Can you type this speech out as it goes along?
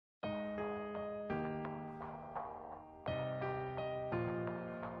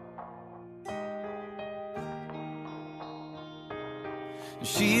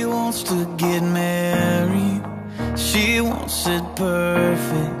She wants to get married, she wants it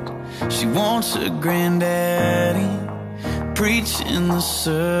perfect. She wants her granddaddy preaching the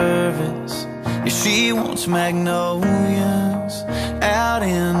service. Yeah, she wants magnolias out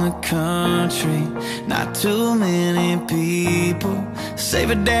in the country. Not too many people, save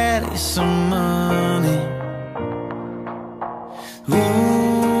her daddy some money.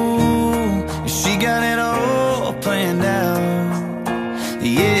 Ooh, she got it all planned out.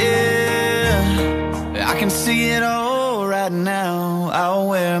 Yeah, I can see it all right now. I'll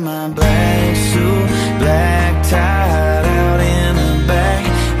wear my black suit, black tie out in the back.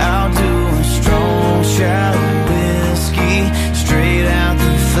 I'll do a strong shot of whiskey straight out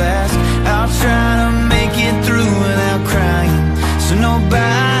the flask. I'll try to make it through without crying, so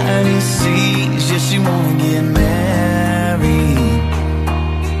nobody sees. Yeah, she wanna get married,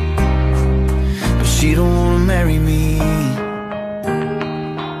 but she don't wanna marry me.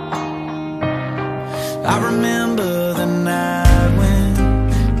 I remember the night when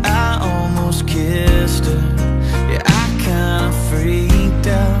I almost kissed her. Yeah, I kinda freaked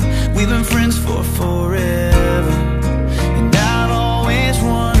out. We've been friends for forever, and I've always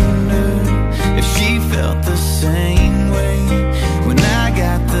wondered if she felt the same way. When I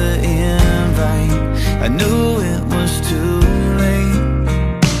got the invite, I knew it was too late.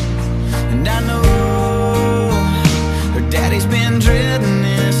 And I know her daddy's been dreading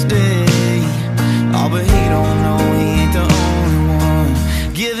this day. Oh, but he don't know he ain't the only one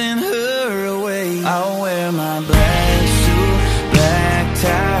giving her away. I'll wear my black suit, black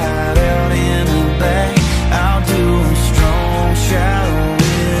tie out in the back. I'll do a strong shot of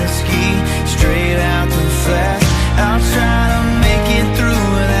whiskey straight out the flask. I'll try to make it through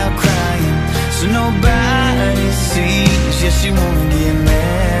without crying, so nobody sees. Yeah, she wanna get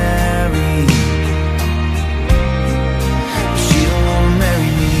married, but she don't wanna marry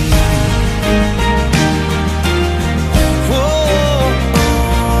me.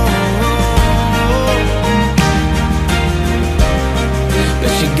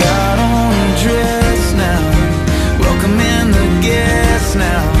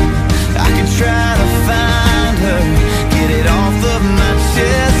 Now I can try to find her, get it off of my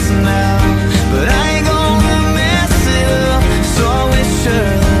chest now, but I ain't gonna mess it up, so I wish her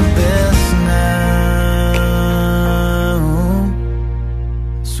the best now.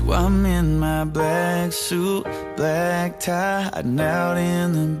 So I'm in my black suit, black tie, hiding out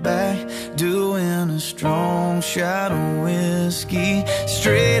in the back, doing a strong shot of whiskey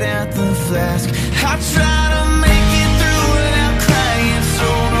straight out the flask. I try to make it through without crying, so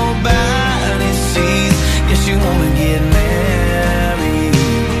nobody sees. Guess you wanna get married.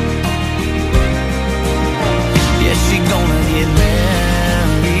 Yeah, she gonna get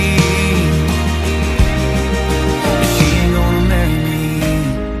married, but she ain't gonna marry me.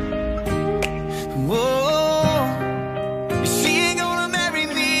 Whoa, she ain't gonna marry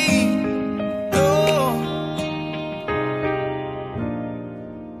me. Oh.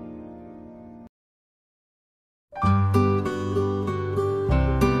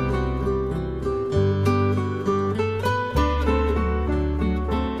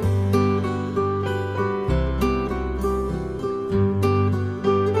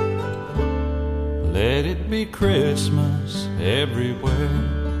 Let it be Christmas everywhere,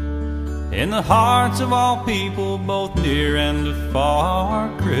 in the hearts of all people, both near and afar.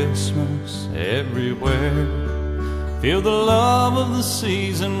 Christmas everywhere. Feel the love of the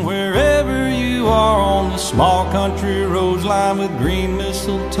season wherever you are, on the small country roads lined with green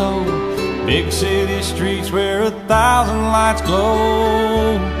mistletoe, big city streets where 1,000 lights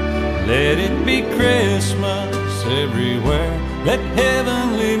glow. Let it be Christmas everywhere. Let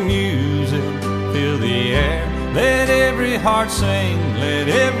heavenly music fill the air. Let every heart sing, let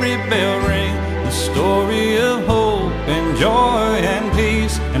every bell ring, the story of hope and joy and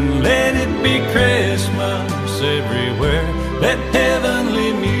peace. And let it be Christmas everywhere. Let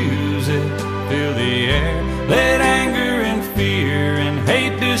heavenly music fill the air. Let anger and fear and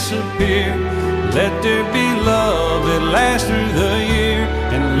hate disappear. Let there be love that lasts through the year.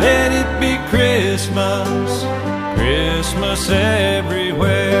 And let it be Christmas, Christmas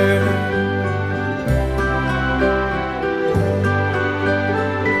everywhere.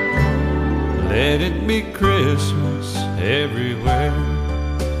 Let it be Christmas everywhere.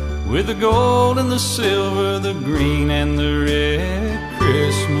 With the gold and the silver, the green and the red.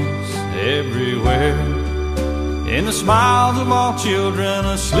 Christmas everywhere. In the smiles of all children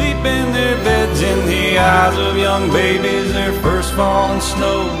asleep in their beds, in the eyes of young babies, their first falling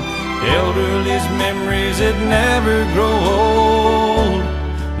snow. Elderly's memories that never grow old.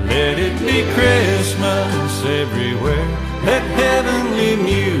 Let it be Christmas everywhere. Let heavenly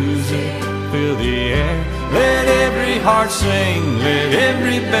music fill the air. Let every heart sing, let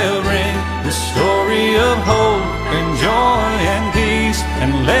every bell ring, the story of hope and joy and peace.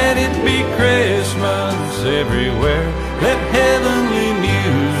 And let it be Christmas everywhere. Let heavenly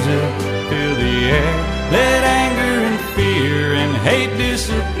music fill the air. Let anger and fear and hate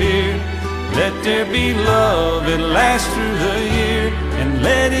disappear. Let there be love that lasts through the year. And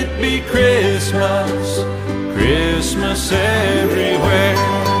let it be Christmas, Christmas everywhere.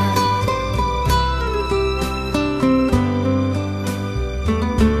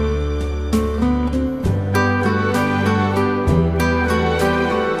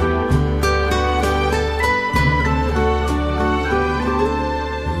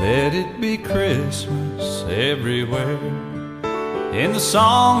 Let it be Christmas everywhere. In the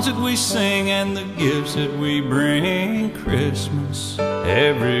songs that we sing and the gifts that we bring, Christmas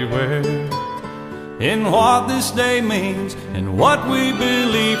everywhere. In what this day means and what we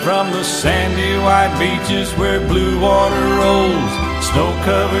believe, from the sandy white beaches where blue water rolls,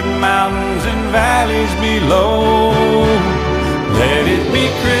 snow-covered mountains and valleys below. Let it be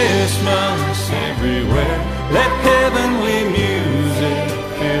Christmas everywhere. Let heavenly music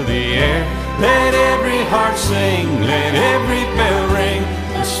fill the air. Let every heart sing, let every bell ring,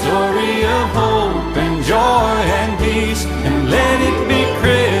 the story of hope and joy and peace. And let it be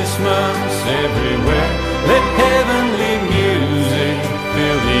Christmas everywhere. Let heavenly music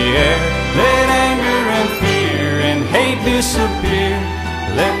fill the air. Let anger and fear and hate disappear.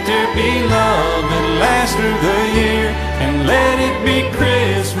 Let there be love that lasts through the year. And let it be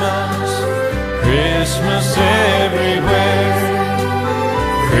Christmas, Christmas everywhere.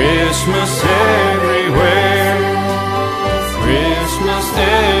 Christmas everywhere, Christmas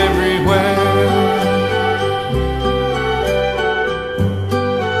everywhere.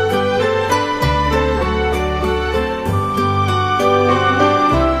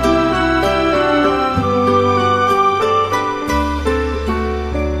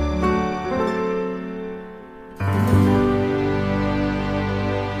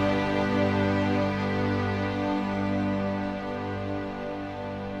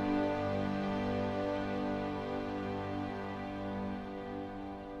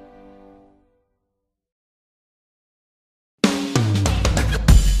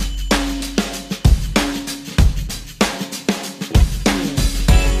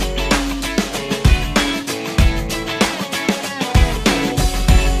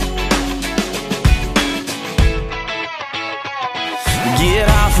 Get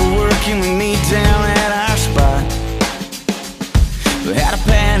off of work and we meet down at our spot. We had a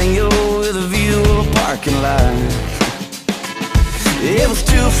patio with a view of a parking lot. It was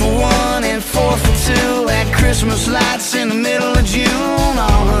 2 for 1 and 4 for 2 at Christmas lights in the middle of June,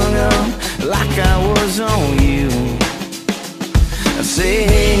 all hung up like I was on you. I say,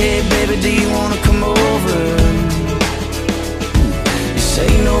 hey, hey, baby, do you wanna come over? You say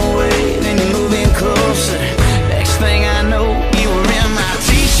no way, then you move in closer. Next thing I know, you were in my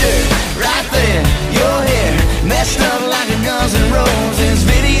t-shirt, right there, your hair messed up like a Guns N' Roses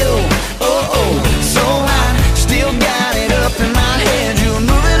video. Oh, oh, so hot, still got it up in my head. You were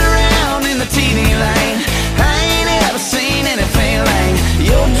moving around in the TV light. I ain't ever seen anything like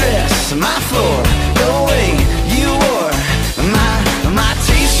your dress, my floor, the way you wore my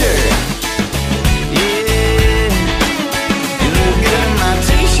t-shirt. Yeah, you look good in my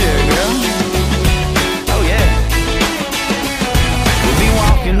t-shirt, girl. Oh yeah. We'll be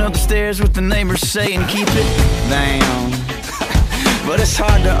walking up the stairs with the neighbors saying keep it down. But it's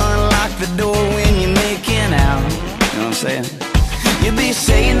hard to unlock the door when you're making out. You know what I'm saying? You'll be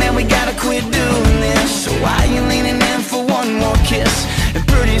saying that we gotta quit doing this. So why you leaning in for one more kiss? And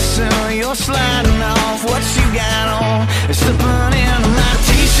pretty soon you're sliding off what you got on and slipping into my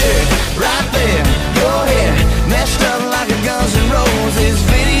t-shirt, right there, your hair messed up like a Guns N' Roses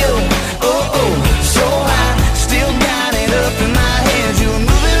video. Oh, oh, so hot, still got it up in my head. You were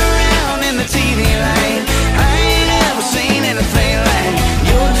moving around in the TV light. I ain't ever seen anything like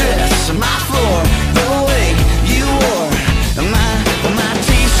your dress, my floor, the way you wore my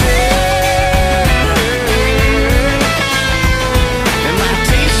t-shirt.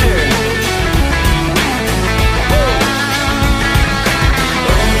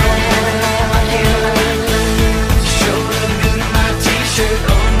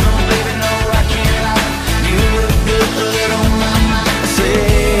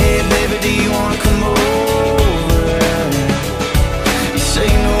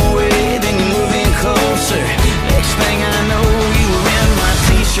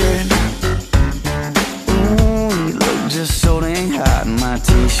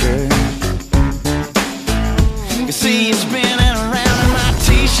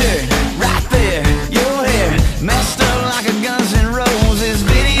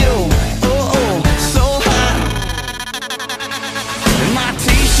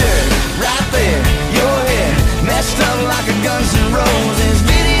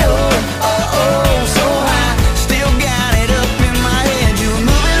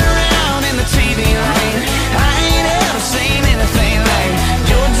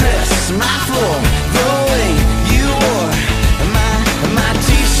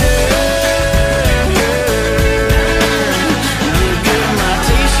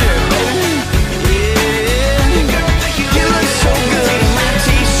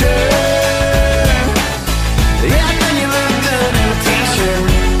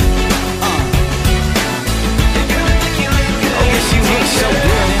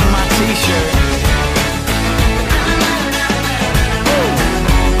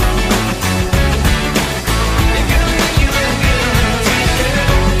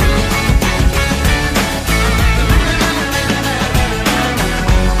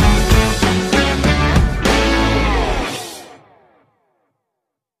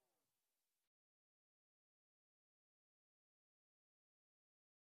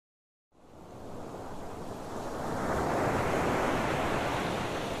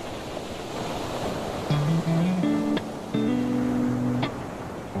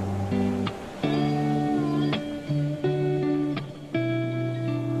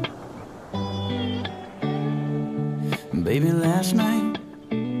 last night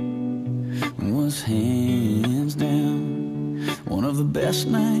was hands down one of the best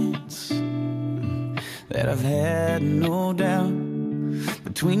nights that I've had, no doubt.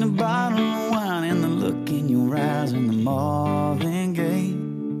 Between the bottle of wine and the look in your eyes and the Marvin Gaye,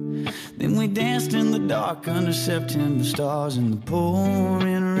 then we danced in the dark under September stars in the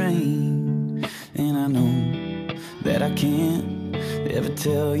pouring rain. And I know that I can't ever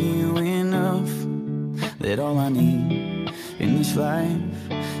tell you enough that all I need in this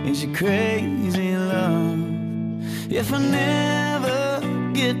life is your crazy love. If I never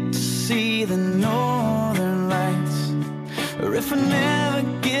get to see the northern lights, or if I never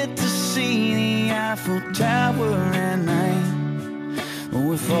get to see the Eiffel Tower at night,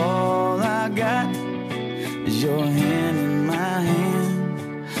 or if all I got is your hand in my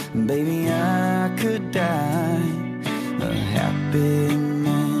hand, baby, I could die a happy man.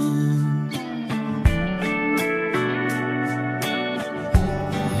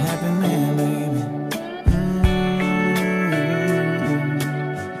 A happy man, baby.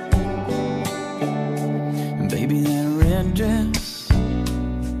 Baby, that red dress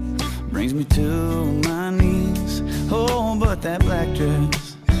brings me to my knees. Oh, but that black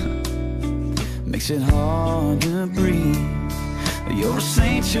dress makes it hard to breathe. You're a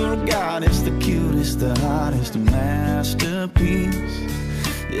saint, you're a goddess, the cutest, the hottest, a masterpiece.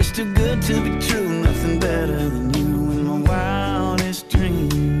 It's too good to be true, nothing better than you in my wildest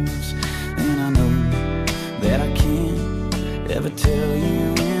dreams. And I know that I can't ever tell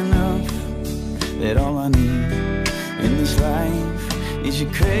you enough that all I need in this life is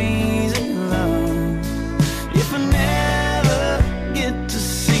your crazy love. If I never get to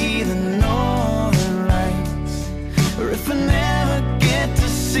see the northern lights, or if I never get to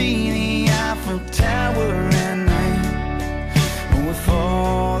see the Eiffel Tower at night, or if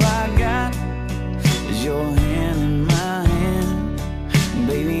all I got is your hand in my hand,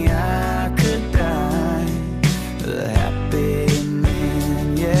 baby, I could die a happy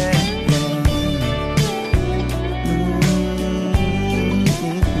man, yeah.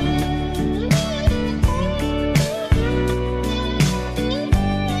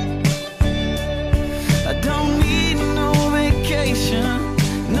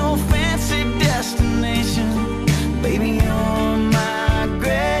 No fancy destination, baby, you're my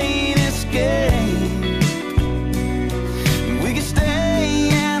great escape. We could stay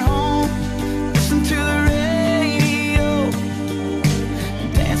at home, listen to the radio,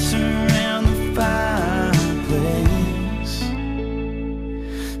 dance around the fireplace.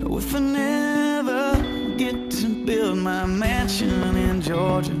 Oh, if I never get to build my mansion in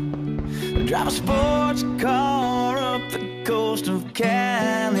Georgia, drive a sports car up the coast of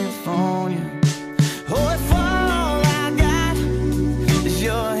California. Oh, if all I got is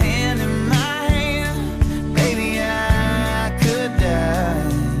your hand in my hand, baby, I could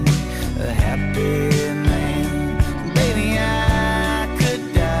die a happy man. Baby, I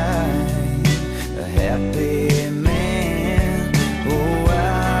could die a happy man. Oh,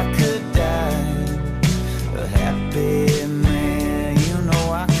 I could die a happy man. You know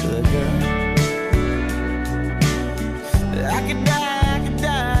I could die. I could die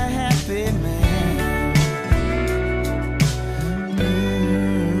a happy man.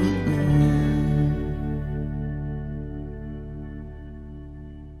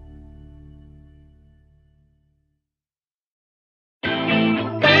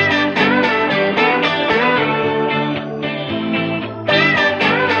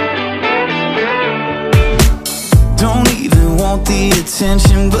 Don't even want the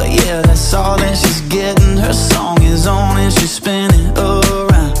attention, but yeah, that's all that she's getting. Her song is on and she's spinning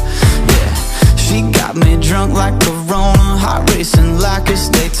around. Yeah, she got me drunk like Corona, heart racing like it's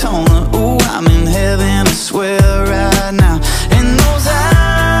Daytona. Ooh, I'm in heaven, I swear right now. And those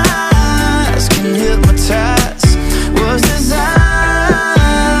eyes can hypnotize, was designed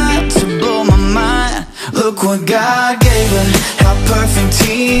to blow my mind. Look what God gave her, how perfect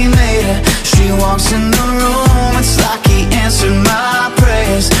He made her. She walks in the room, it's like He answered my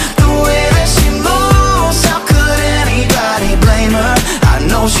prayers. The way that she moves, how could anybody blame her? I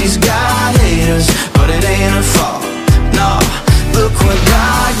know she's got haters, but it ain't her fault. No, look what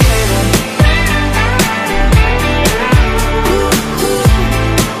God gave her.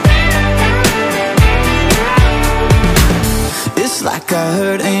 It's like I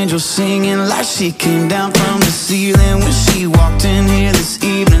heard angels singing, like she came down from the ceiling when she walked in here this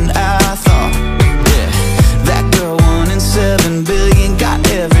evening. I thought, yeah, that girl 1 in 7 billion got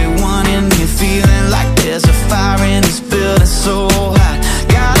everyone in here feeling like there's a fire in this building so hot.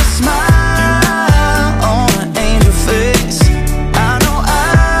 Got a smile on an angel face. I know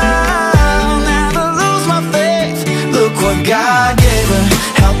I'll never lose my faith. Look what God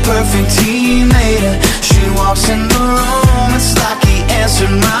perfect teammate. She walks in the room, it's like he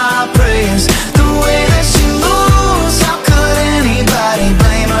answered my prayers. The way that she moves, how could anybody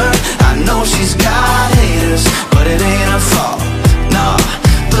blame her? I know she's got haters, but it ain't her fault. Nah,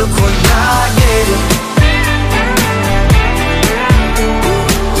 look what God gave her.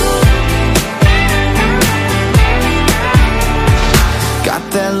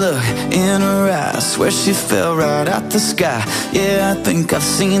 Got that look in her eyes, swear she fell right out the sky. Yeah, I think I've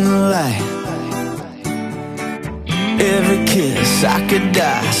seen the light. Every kiss I could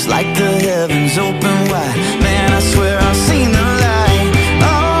die, it's like the heavens open wide. Man, I swear I've seen the light.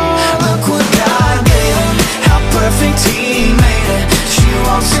 Oh, look what God gave her, how perfect He made her. She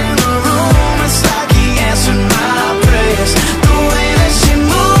walks in the room, it's like He answered my prayers. The way that she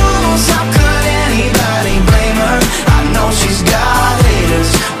moves, how could anybody blame her? I know she's got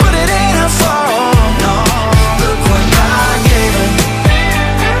haters, but it ain't her fault, no. Look what God gave her.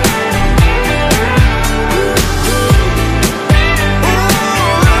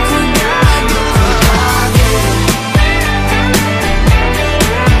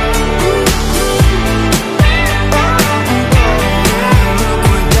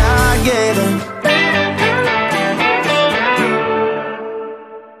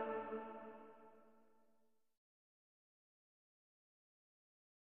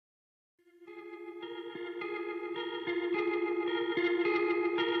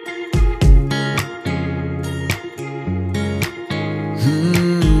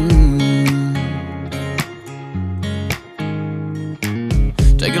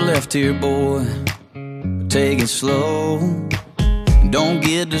 Take a left here, boy, take it slow. Don't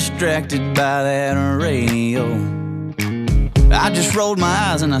get distracted by that radio. I just rolled my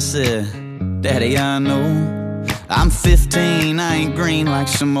eyes and I said, Daddy, I know I'm 15, I ain't green like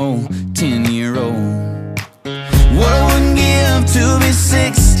some old 10-year-old. What I wouldn't give to be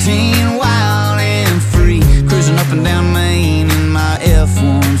 16, wild and free, cruising up and down Main in my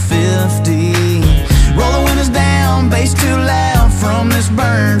F-150. Roll the windows down, bass too loud from this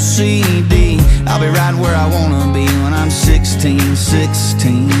burned CD. I'll be right where I wanna be when I'm 16, yeah.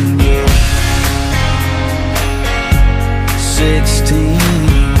 16.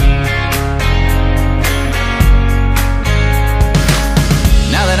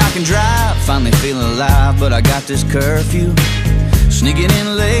 Now that I can drive, finally feeling alive, but I got this curfew. Sneaking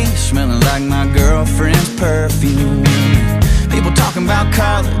in late, smelling like my girlfriend's perfume. People talking about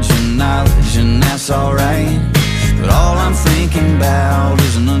college and knowledge, and that's alright, but all I'm thinking about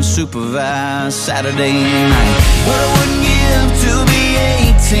is an unsupervised Saturday night. What I wouldn't give to be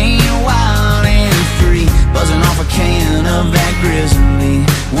 18, wild and free, buzzing off a can of that grizzly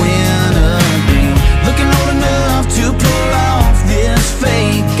wintergreen. Looking old enough to pull off this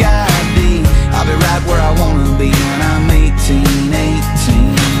fake ID. I'll be right where I wanna be when I'm 18, yeah.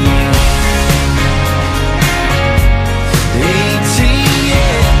 18,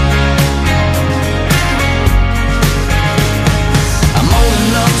 yeah. I'm old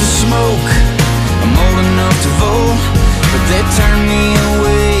enough to smoke, I'm old enough to vote, but they turn me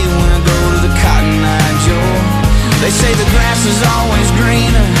away when I go to the Cotton Eye Joe. They say the grass is always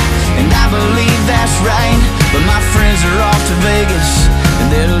greener, and I believe that's right, but my friends are off to Vegas, and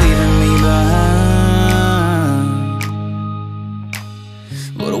they're leaving me behind.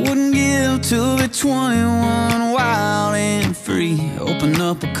 But I wouldn't give to be 21, wild and free, open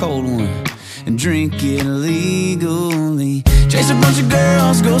up a cold one and drink it legally. Chase a bunch of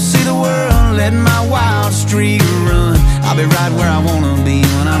girls, go see the world, let my wild streak run. I'll be right where I wanna be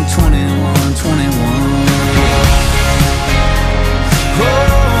when I'm 21, 21. Oh,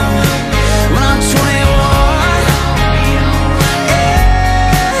 when I'm 21,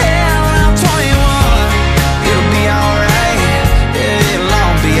 yeah, when I'm 21, it'll be alright, yeah, it'll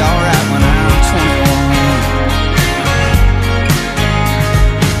all be alright when I'm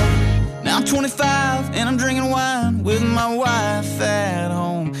 21. Now I'm 25 and I'm drinking wine with my wife at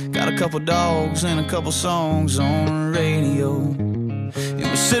home. Got a couple dogs and a couple songs on the radio, and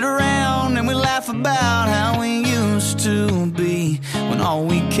we sit around and we laugh about how we used to be, when all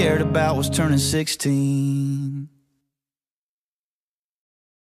we cared about was turning 16.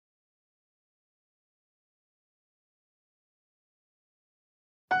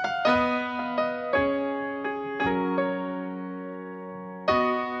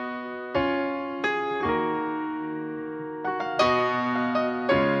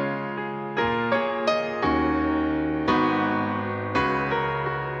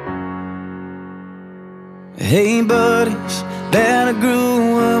 Hey buddies that I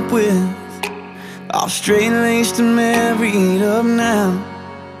grew up with, all straight-laced and married up now.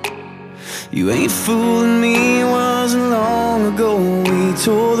 You ain't fooling me, it wasn't long ago we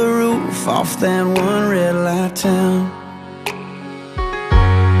tore the roof roof off that one red light town.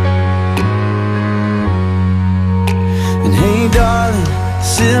 And hey darling,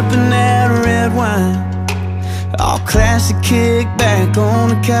 sipping that red wine, all classy, kick back on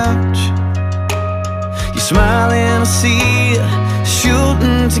the couch. You smile and I see you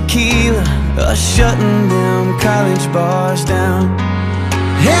shooting tequila, shutting them college bars down.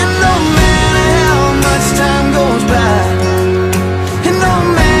 And no matter how much time goes by, and no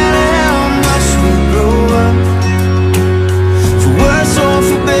matter how much we grow up, for worse or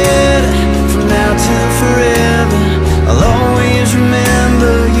for better, from now till forever, I'll always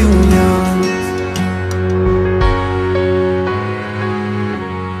remember you young.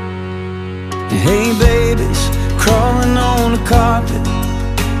 Hey babies, crawling on the carpet,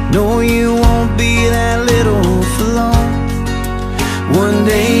 no you won't be that little for long. One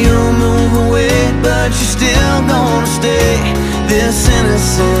day you'll move away, but you're still gonna stay this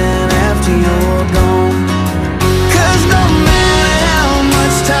innocent after you're gone. 'Cause no matter how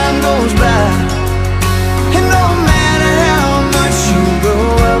much time goes by, and no matter how much you grow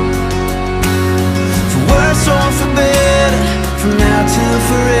up, for worse or for better, from now till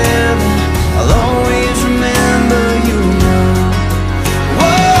forever, I'll always remember you now.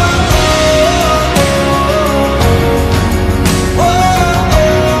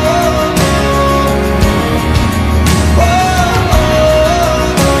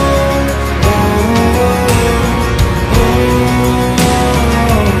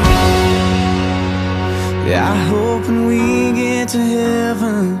 I hope when we get to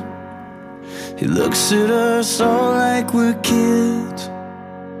heaven, He looks at us all like we're kids,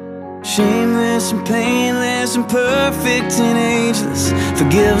 shameless and painless and perfect and ageless,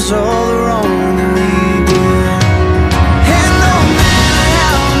 forgives all the wrong that we